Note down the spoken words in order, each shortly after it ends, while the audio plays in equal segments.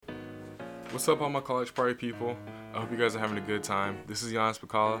What's up, all my college party people? I hope you guys are having a good time. This is Yannis,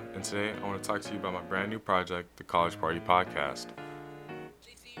 and today I want to talk to you about my brand new project, the College Party Podcast.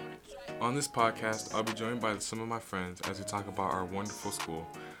 On this podcast, I'll be joined by some of my friends as we talk about our wonderful school,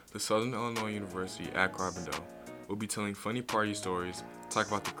 the Southern Illinois University at Carbondale. We'll be telling funny party stories, talk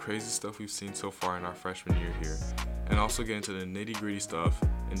about the crazy stuff we've seen so far in our freshman year here, and also get into the nitty-gritty stuff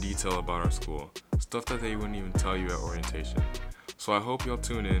and detail about our school, stuff that they wouldn't even tell you at orientation. So I hope y'all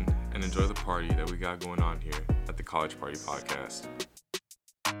tune in and enjoy the party that we got going on here at the College Party Podcast.